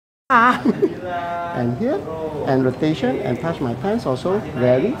And here, and rotation, and touch my pants also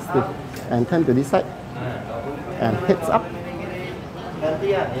very stiff. And turn to this side, and hips up.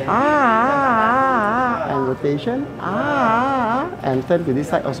 And rotation. And turn to this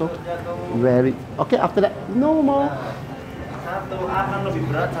side also very. Okay, after that, no more.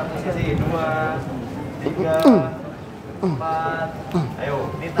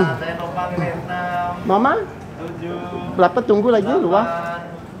 Mama, berapa tunggu lagi? 2, 4.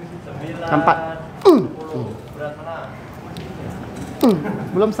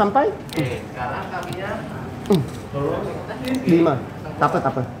 Belum sampai? Sekarang kakinya 5. Tak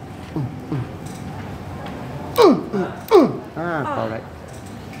apa. Correct.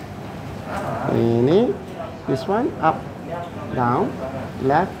 Ini, this one, up, down,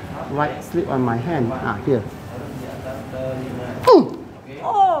 left, right, slip on my hand. Here.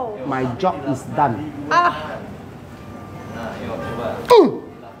 My job is done.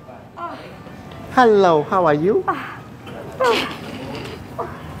 Hello, how are you?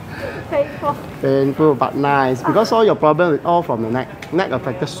 Painful but nice, because all your problems is all from the neck. Neck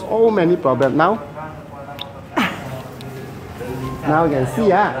affected so many problems. Now you can see,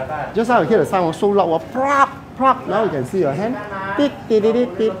 just now you hear the sound so loud, prop, prop. Now you can see your hand. Tick, tick, tick,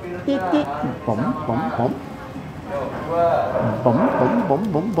 tick, tick, tick. Bum, bum, bum. Bum, bum, bum,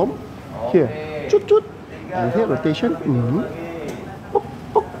 bum, bum. Here, chut, chut. And here rotation. Pop,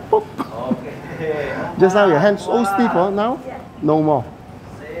 pop, pop. Just now your hand so stiff, now no more.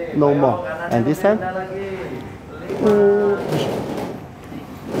 No more. And this hand.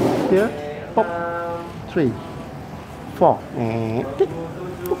 Here. Pop. 3, 4. And tick.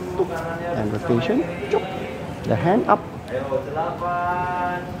 And rotation. The hand up.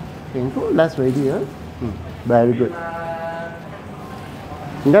 Painful. Less radial. Very good.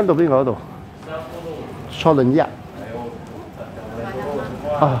而家到邊個度？坐輪椅啊？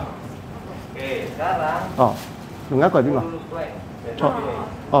另一個係邊個？坐。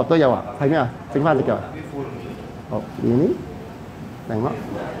都有啊？係咩啊？整翻隻腳啊？好，呢？明咯。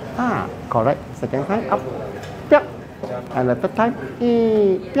correct. Second time up. And the third time.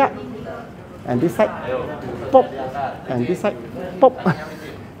 And this side. Pop. And this side. Pop.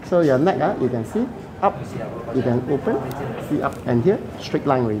 So your neck, you can see. Up, you can open, see up, and here, straight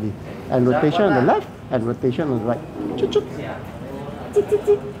line already. And rotation on the left, and rotation on the right. Chut, chut. Chut, chut,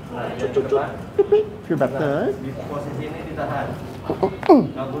 chut. Chut, chut, chut. Beep, beep. Feel better,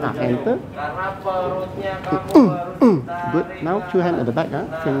 enter. Good. Now, 2 hands at the back,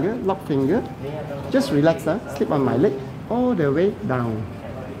 finger, lock finger. Just relax, slip on my leg, all the way down.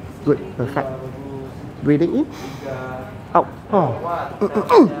 Good, perfect. Breathing in, out.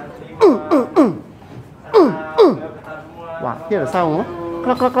 Wow, hear the sound.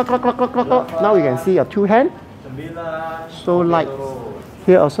 Clock, clock, clock, clock, clock, clock, clock. Now you can see your 2 hands. So light.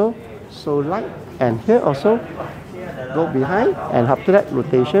 Here also, so light. And here also, go behind. And after that,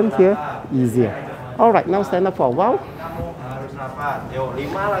 rotation here, easier. Alright, now stand up for a while.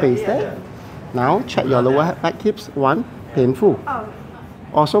 Face that. Now check your lower back hips. 1, painful.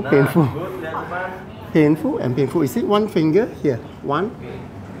 Also painful. Painful and painful. You see, 1 finger here. 1,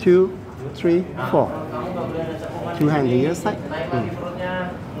 2, 3, 4. 2 hands on your side.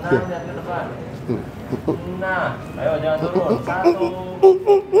 Here.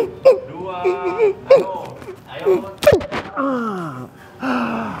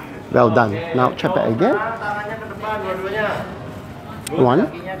 Well done. Now check back again. 1,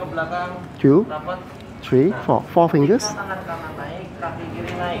 2, 3, 4. 4 fingers.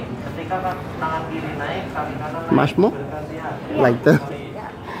 Much more. Lighter.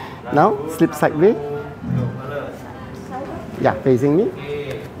 Now slip sideways. Yeah, facing me.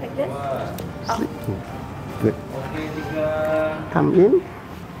 Slip. Good. Come in.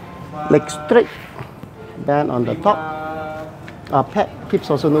 Leg straight. Bend on the top. Pad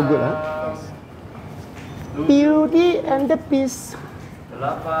hips also no good. Beauty and the Beast.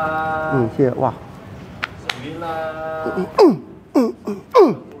 Here, wow.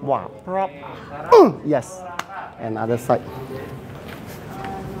 Wow, prop. Yes. And other side.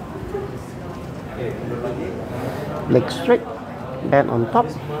 Leg straight, bend on top.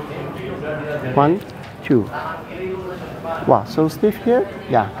 1, 2. Wow, so stiff here.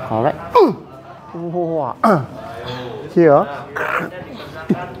 Yeah, correct. Wow. Here.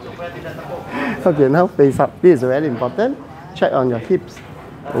 Okay, now face up. This is very important. Check on your hips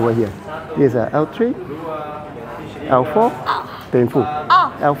over here. This is L3, L4, painful.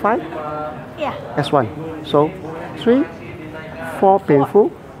 L5, S1. So 3, 4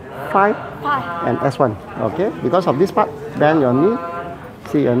 painful, 5, and S1. Okay, because of this part, bend your knee.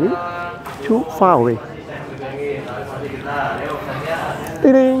 See your knee too far away.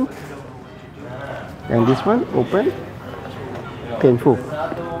 Ding. And this one open, painful.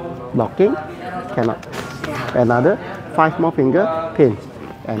 Blocking, cannot. Another 5 more finger, pain.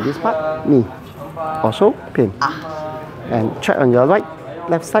 And this part, knee, also pain. And check on your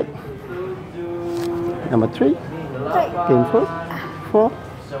left side. Number 3, painful. 4,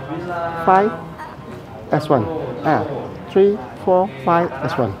 5, S1. 3, 4, 5,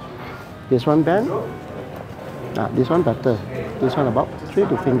 S1. This one bend. This one better. This one about 3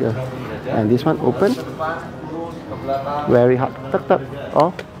 to finger. And this one open. Very hard. Tuck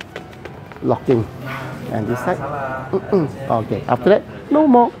or locking. And this side. Okay. After that, no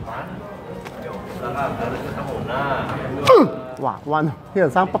more. Wow. 1. Here,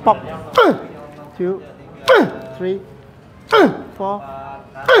 sound pop. 2, 3, 4,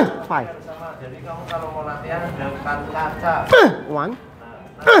 5. 1,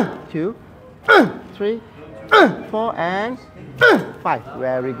 2, 3, 4, and 5.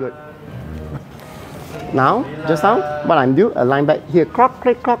 Very good. Now, just now, what I'm doing, a line back here, clock,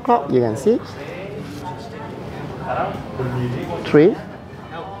 click, clock, clock. You can see 3,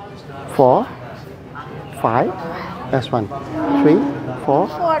 4, 5, S1. 3, 4,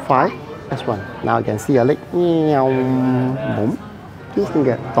 5, S1. Now you can see a leg. Boom. 2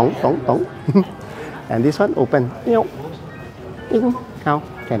 finger. Tong. And this one open. In, out.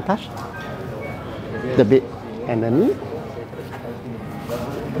 Can touch the bit and the knee.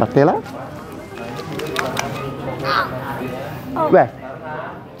 Patella. Where?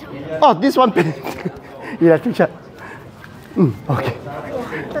 Oh, this one. Electric shock. Okay.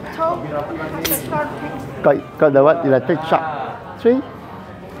 The toe has a short Got the what? Electric shock. 3,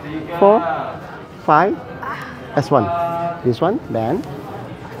 4, 5, S1. This one, then.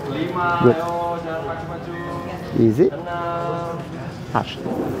 Good. Easy. Touch.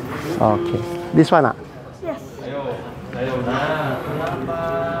 Okay. This one. Yes.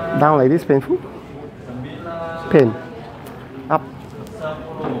 Down like this, painful. Pain. Up.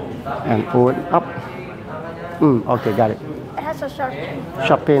 And forward, up. Okay, got it. It has a short pain.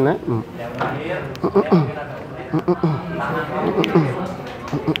 Sharp pain, eh?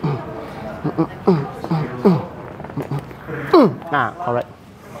 Correct.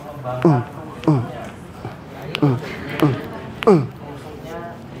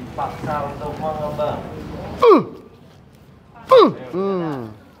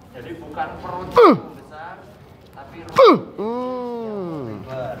 Jadi bukan perut yang besar, tapi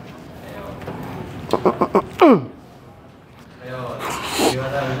Ayo,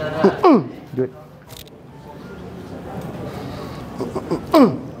 gimana? Good.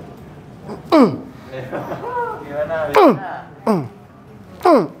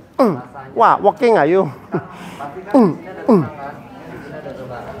 Wah, walking are you? Pastikan di sini ada tangan, di sini ada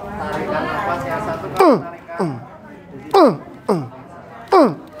coba. Tarikan nafas yang satu kali tarikan.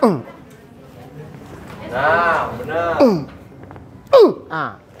 Nah, benar.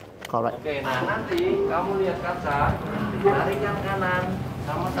 Correct. Oke, nah nanti kamu lihat kaca, tarikan kanan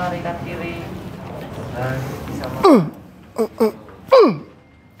sama tarikan kiri. Nah, bisa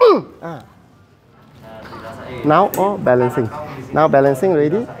Now balancing. Now balancing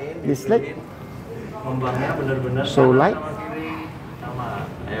ready. This leg. Kembangnya benar-benar So light. sama.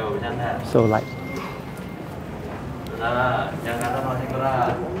 Ayo, bercanda. So light. Nah, yang kanan masih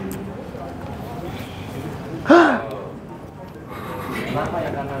berat. Kenapa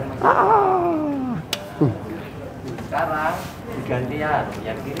yang kanan masih berat? Sekarang digantian,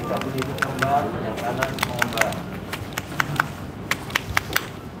 yang kiri gak boleh ikut kembang, yang kanan mengembang.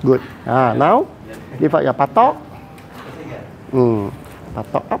 Good. Now lift up your patok.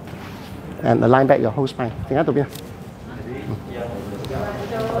 Patok up. And align back your whole spine. Tinggal tu punya.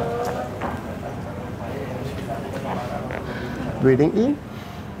 Breathing in,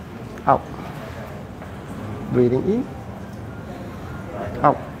 out. Breathing in,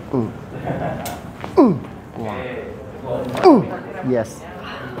 out. Wow. Yes.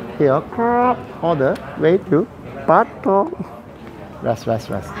 Here, crop all the way to patok. Rest.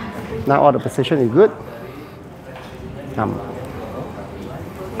 Now all the position is good.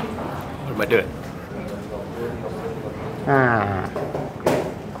 Betul.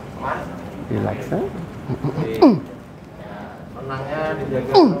 Relax, eh? Tenangnya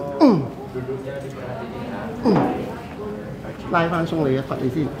dijaga, duduknya diperhatikan. 拉翻鬆你嘅骨你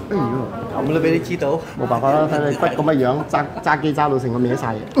先。哎呦，我都俾你知道。冇辦法啦，睇你骨咁嘅樣，揸機揸到成個歪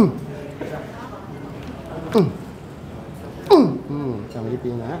晒嘅。就呢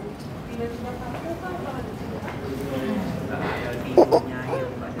邊啊。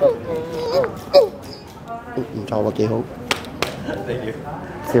唔錯喎，幾好。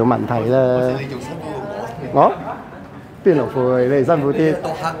小問題啦。我邊度攰？你哋辛苦啲，到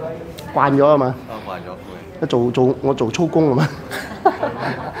黑慣咗啊嘛。慣咗攰。我做操工啊嘛。